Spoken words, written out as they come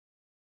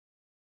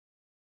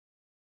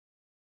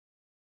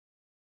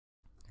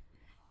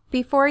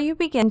Before you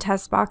begin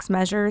test box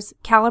measures,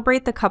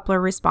 calibrate the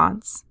coupler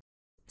response.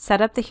 Set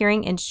up the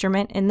hearing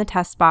instrument in the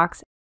test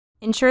box.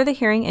 Ensure the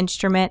hearing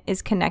instrument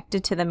is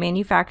connected to the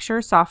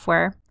manufacturer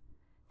software,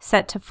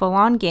 set to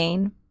full-on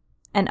gain,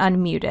 and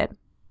unmuted.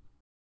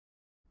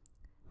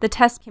 The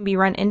test can be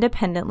run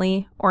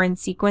independently or in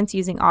sequence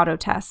using auto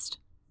test.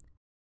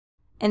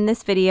 In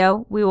this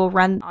video, we will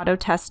run auto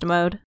test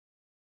mode.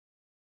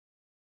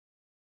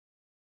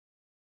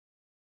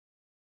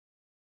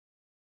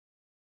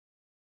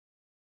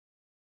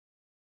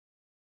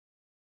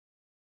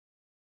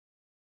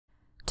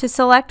 To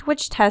select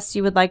which test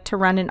you would like to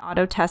run in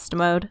auto test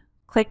mode,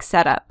 click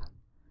Setup.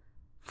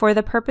 For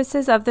the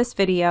purposes of this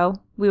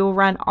video, we will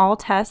run all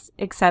tests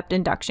except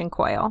induction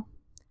coil.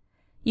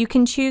 You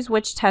can choose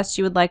which test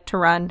you would like to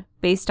run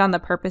based on the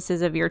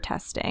purposes of your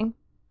testing.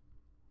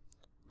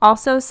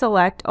 Also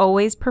select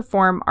Always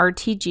Perform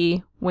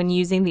RTG when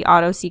using the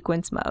auto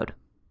sequence mode.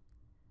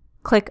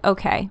 Click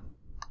OK.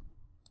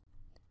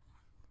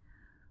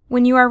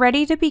 When you are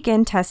ready to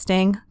begin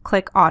testing,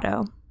 click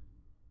Auto.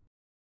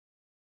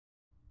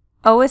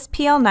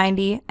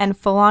 OSPL90 and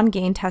full-on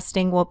gain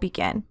testing will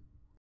begin.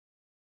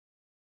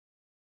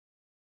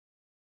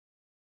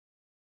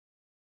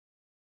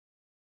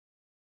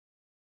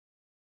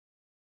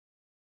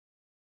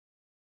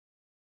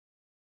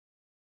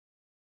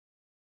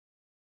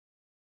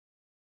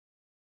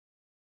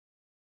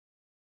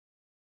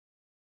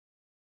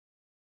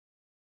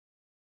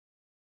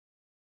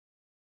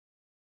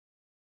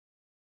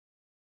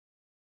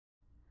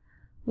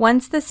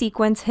 Once the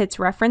sequence hits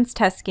reference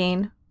test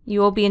gain, you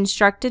will be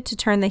instructed to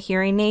turn the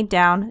hearing aid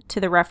down to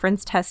the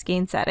reference test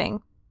gain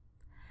setting.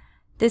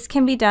 This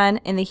can be done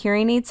in the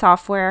hearing aid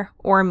software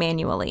or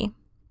manually.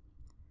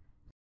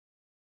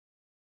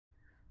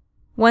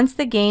 Once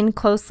the gain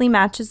closely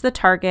matches the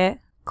target,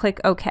 click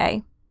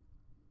OK.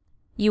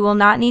 You will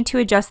not need to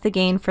adjust the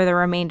gain for the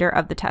remainder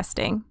of the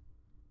testing.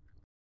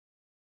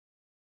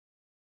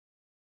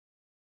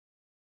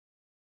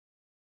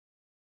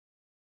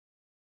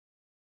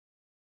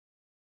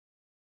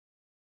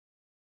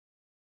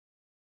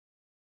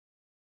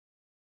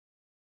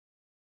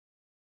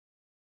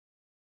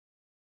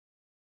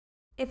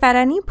 If at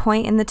any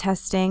point in the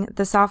testing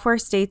the software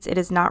states it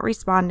is not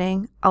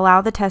responding,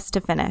 allow the test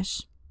to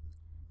finish.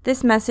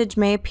 This message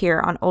may appear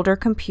on older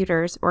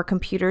computers or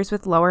computers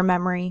with lower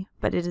memory,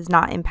 but it does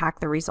not impact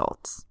the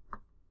results.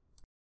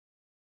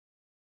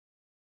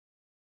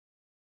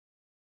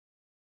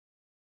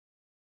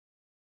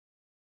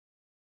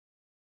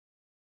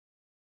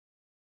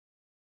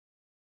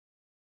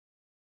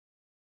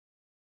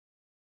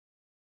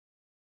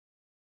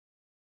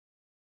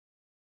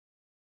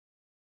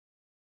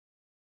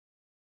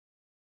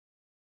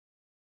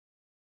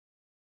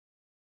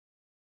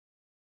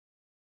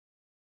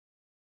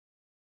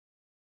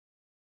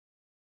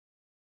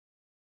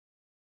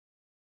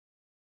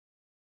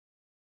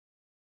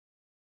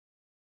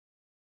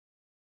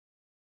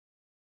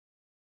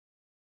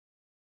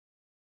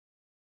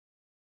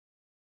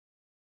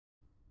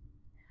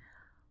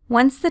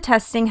 Once the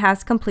testing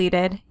has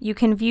completed, you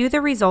can view the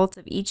results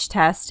of each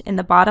test in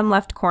the bottom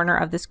left corner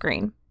of the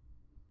screen.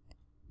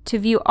 To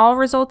view all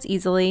results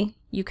easily,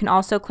 you can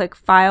also click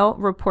File,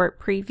 Report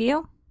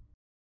Preview,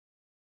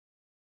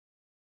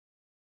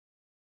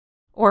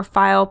 or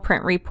File,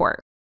 Print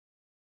Report.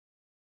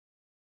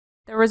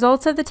 The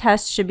results of the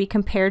test should be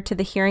compared to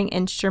the hearing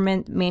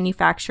instrument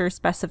manufacturer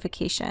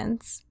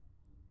specifications.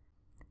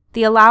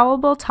 The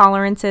allowable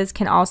tolerances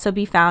can also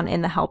be found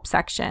in the Help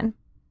section.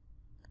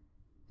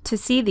 To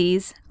see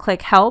these,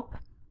 click Help,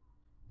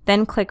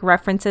 then click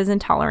References and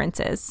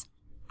Tolerances.